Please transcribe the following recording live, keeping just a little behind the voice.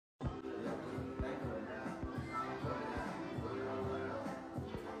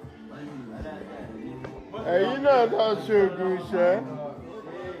ẹ̀yin náà lọ ṣoògùn ìṣẹ́.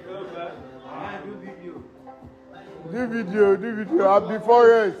 Do video, Happy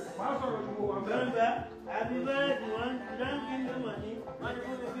Forest. Happy Forest, you don't give me money. Money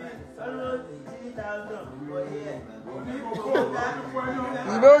will be almost 3,000 for year.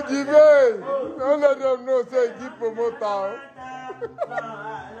 You know, give it. Don't let them know, say, give promoter.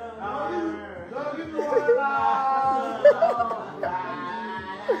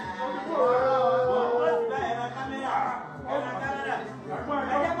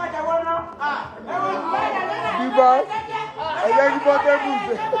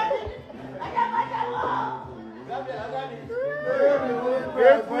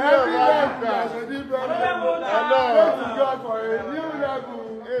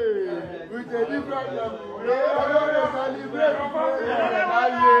 With a different level.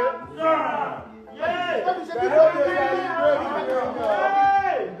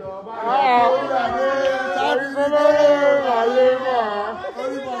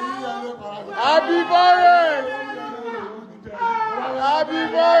 Happy Forest! Happy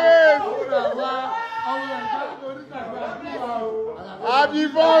Forest! Happy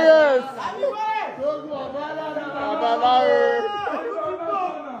Forest!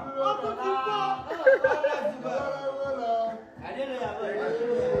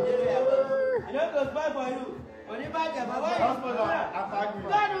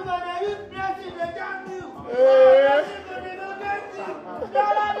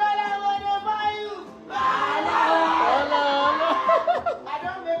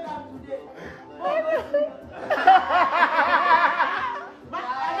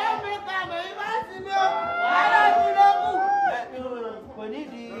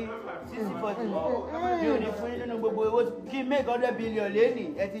 Make 100 billion leni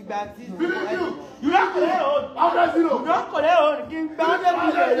ẹ ti gba 6 you don't collect 0. You don't collect kí n gba 100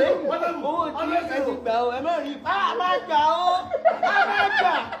 billion leni owó tí ẹ ti gbà o ẹ má rí má gbà o má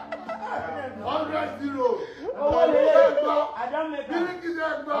gbà 100 0. owó lè gbọ́ àdámẹ́ka Kí ni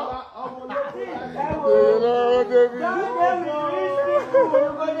gbọ́? ọmọ lọ́sí ẹ wo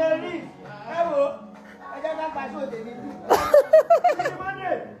ẹ wo ẹ jẹ́ ká pàṣẹ òde ní bí.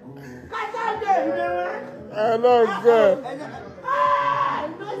 Hello, sir.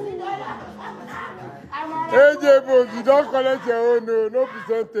 AJ Boss, you don't collect your own, no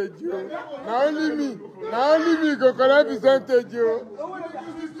percentage, yo. Now only me go collect percentage, yo.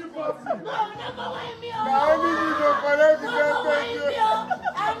 Now only me go collect percentage, yo.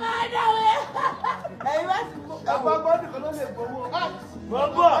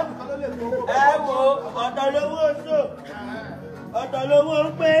 Ọ̀tọ̀ lówó ń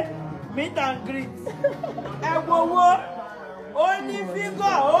pé meet and greet. Ẹ wo owó, ó ní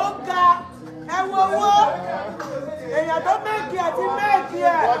fígọ̀, ó ga. Ẹ wo owó, èèyàn tó méèkì àti méèkì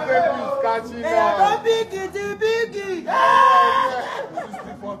ẹ̀. Èèyàn tó bíìgì ti bíìgì.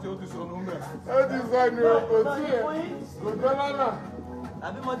 Ó ti sọnù kò sí ẹ̀, kò dọ́là náà.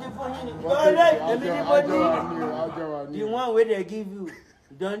 Àbí mo ti fún yín ni. Lọ́lẹ̀ èmi ni mo ní. The one wey dey give you,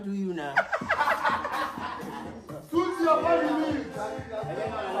 don do you now.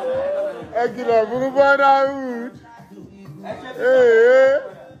 Egila Burubana. Hey,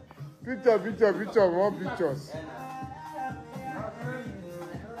 picture, more pictures.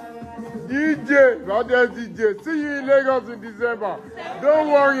 DJ, not just DJ. See you in Lagos in December.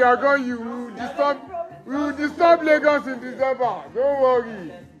 Don't worry, we will disturb Lagos in December. Don't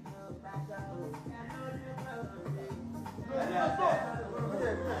worry.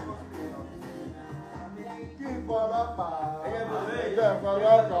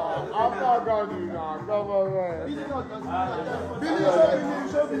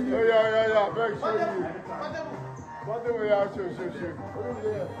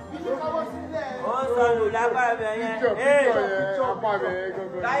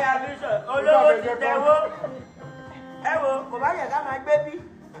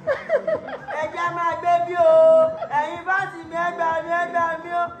 Ẹja máa gbé bí o, ẹ̀yin bá ti mi ẹgbàá mi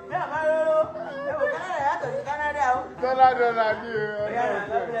o, bí àmà lóró, ẹ wò Canada yàtọ̀ sí Canada o. Canada là ní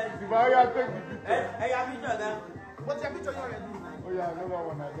ìgbà yà tẹ́kì picture. Ẹ̀yà picture gan. Mo ti ya picture yọ̀ rẹ̀ dùn. Ó yà lọ́wọ́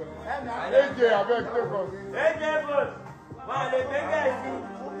wọn náà. AJ abeg take us. AJ Boss, wọ́n lè gbé gẹ̀ẹ́sì.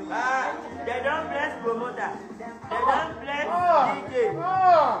 They don't bless promoter, they don't bless DJ,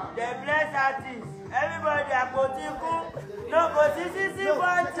 they bless artists. Everybody àpótí kú, no kò sí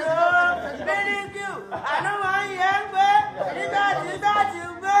pọ́ǹtì o. Bíríkì, àná wọn yẹ ń gbé, nígbà tí ń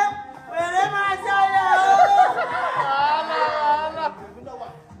gbé, wèrè máa ṣọlẹ̀ o.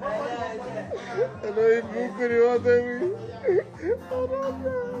 Hello, ìbùkún ni wọ́n tẹ́ wí.